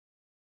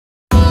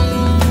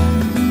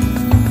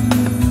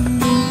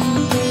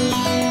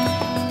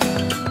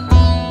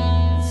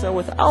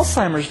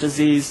Alzheimer's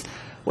disease,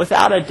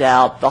 without a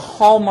doubt, the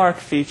hallmark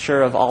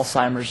feature of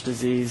Alzheimer's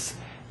disease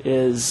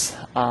is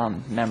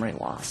memory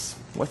loss.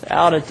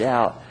 Without a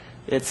doubt,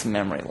 it's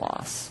memory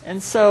loss.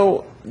 And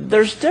so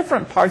there's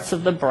different parts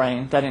of the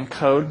brain that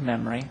encode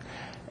memory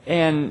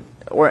and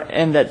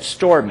that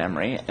store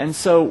memory. And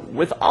so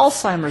with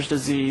Alzheimer's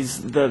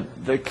disease,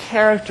 the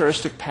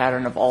characteristic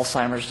pattern of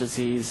Alzheimer's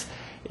disease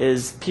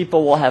is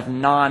people will have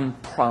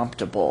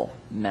non-promptable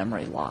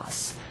memory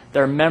loss.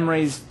 Their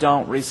memories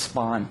don't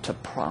respond to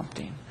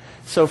prompting.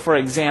 So for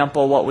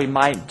example, what we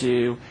might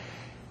do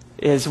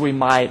is we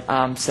might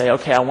say,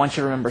 okay, I want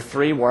you to remember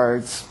 3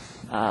 words.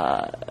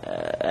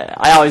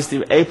 I always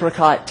do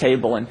apricot,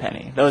 table, and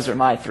penny. Those are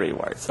my 3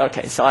 words.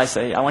 Okay, so I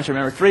say, I want you to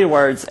remember 3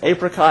 words,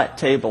 apricot,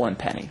 table, and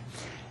penny.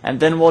 And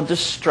then we'll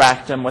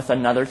distract them with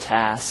another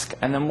task,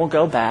 and then we'll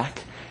go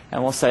back,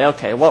 and we'll say,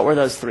 okay, what were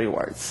those 3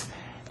 words?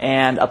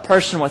 And a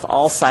person with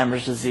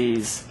Alzheimer's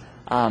disease,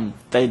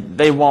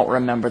 they won't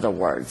remember the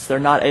words. They're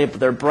not able,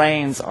 their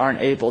brains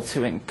aren't able to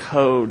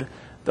encode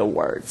the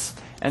words.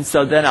 And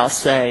so then I'll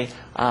say,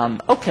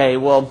 okay,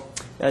 well,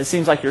 it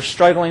seems like you're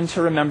struggling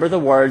to remember the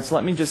words.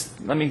 Let me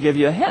give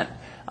you a hint.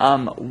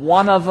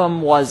 One of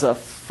them was a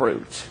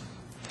fruit,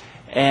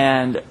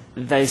 and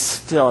they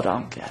still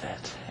don't get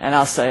it. And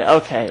I'll say,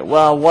 okay,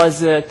 well,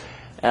 was it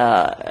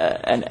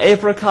an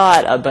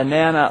apricot, a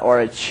banana, or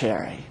a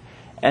cherry?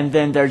 And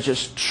then they're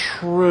just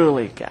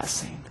truly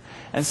guessing.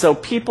 And so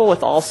people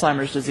with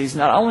Alzheimer's disease,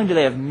 not only do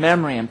they have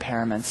memory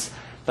impairments,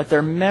 but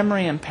their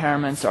memory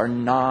impairments are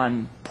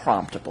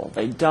non-promptable.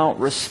 They don't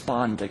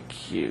respond to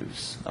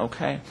cues,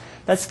 okay?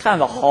 That's kind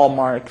of the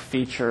hallmark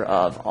feature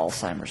of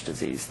Alzheimer's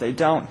disease. They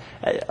don't,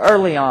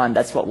 early on,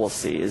 that's what we'll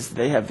see, is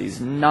they have these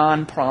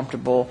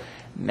non-promptable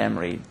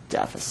memory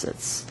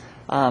deficits.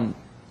 And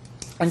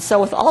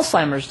so with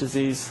Alzheimer's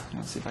disease,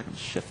 let's see if I can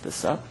shift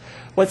this up.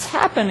 What's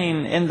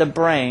happening in the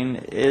brain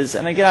is,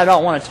 and again, I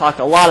don't want to talk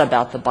a lot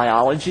about the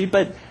biology,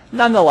 but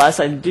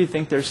nonetheless, I do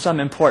think there's some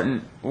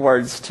important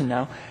words to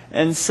know.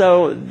 And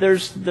so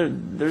there's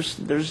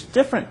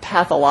different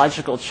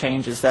pathological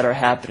changes that are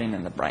happening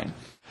in the brain.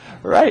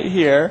 Right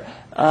here,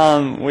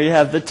 we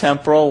have the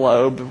temporal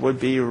lobe would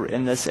be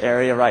in this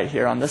area right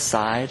here on the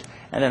side,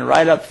 and then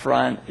right up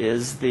front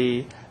is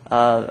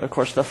of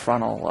course, the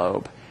frontal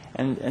lobe.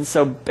 And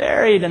so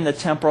buried in the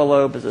temporal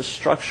lobe is a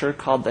structure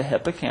called the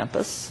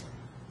hippocampus.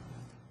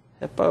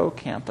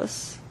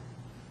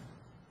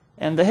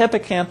 And the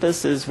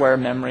hippocampus is where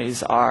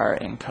memories are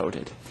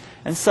encoded.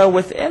 And so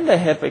within the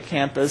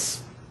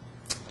hippocampus,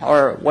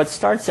 or what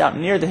starts out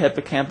near the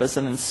hippocampus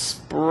and then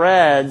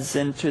spreads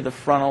into the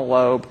frontal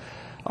lobe,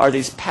 are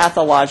these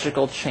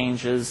pathological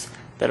changes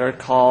that are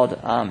called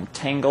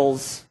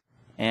tangles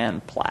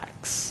and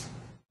plaques.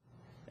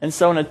 And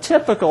so in a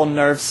typical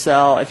nerve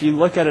cell, if you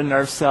look at a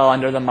nerve cell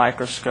under the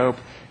microscope,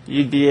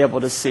 you'd be able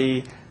to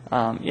see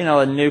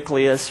a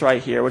nucleus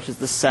right here, which is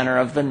the center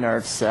of the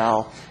nerve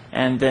cell,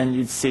 and then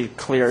you'd see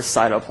clear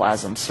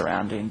cytoplasm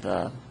surrounding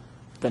the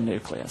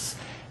nucleus.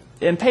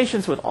 In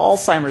patients with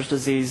Alzheimer's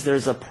disease,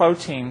 there's a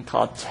protein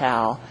called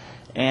tau,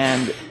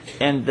 and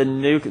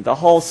the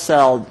whole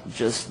cell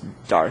just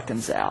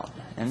darkens out.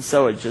 And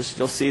so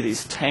you'll see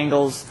these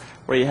tangles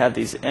where you have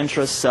these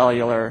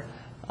intracellular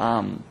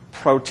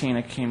protein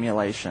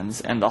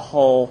accumulations, and the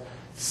whole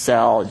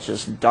cell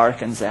just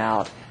darkens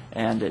out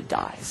and it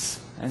dies.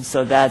 And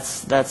so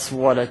that's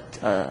what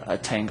a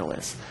tangle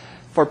is.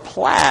 For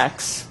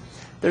plaques,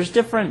 there's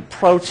different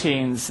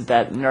proteins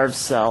that nerve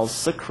cells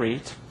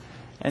secrete,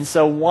 and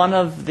so one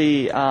of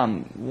the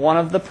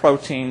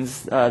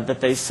proteins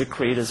that they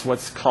secrete is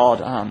what's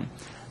called and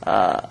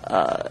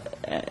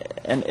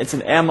it's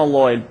an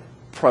amyloid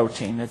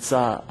protein. It's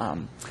a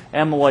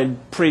amyloid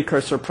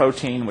precursor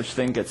protein, which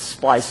then gets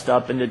spliced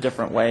up into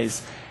different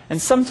ways.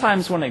 And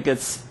sometimes when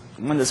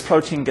this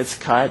protein gets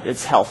cut,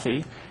 it's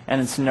healthy,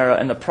 and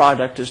the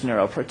product is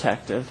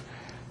neuroprotective.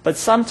 But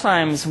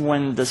sometimes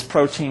when this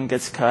protein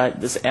gets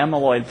cut, this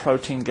amyloid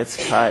protein gets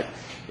cut,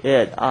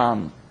 it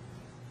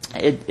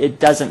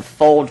doesn't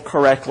fold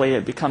correctly.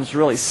 It becomes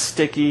really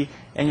sticky,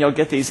 and you'll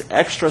get these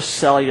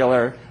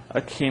extracellular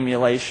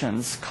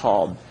accumulations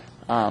called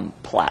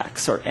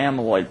plaques or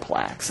amyloid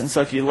plaques. And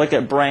so if you look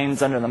at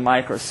brains under the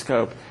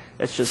microscope,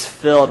 it's just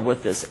filled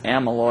with this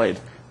amyloid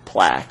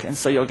plaque. And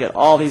so you'll get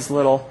all these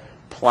little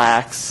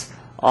plaques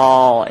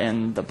all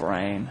in the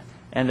brain.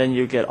 And then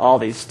you get all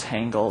these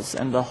tangles.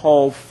 And the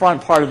whole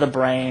front part of the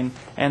brain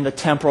and the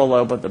temporal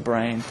lobe of the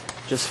brain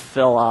just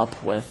fill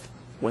up with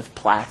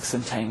plaques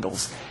and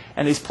tangles.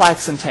 And these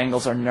plaques and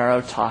tangles are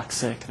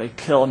neurotoxic. They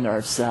kill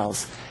nerve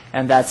cells.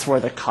 And that's where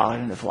the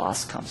cognitive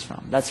loss comes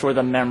from. That's where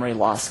the memory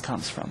loss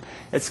comes from.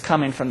 It's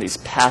coming from these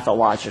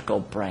pathological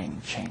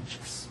brain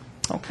changes.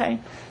 Okay?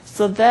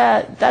 So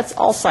that's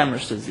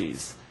Alzheimer's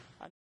disease.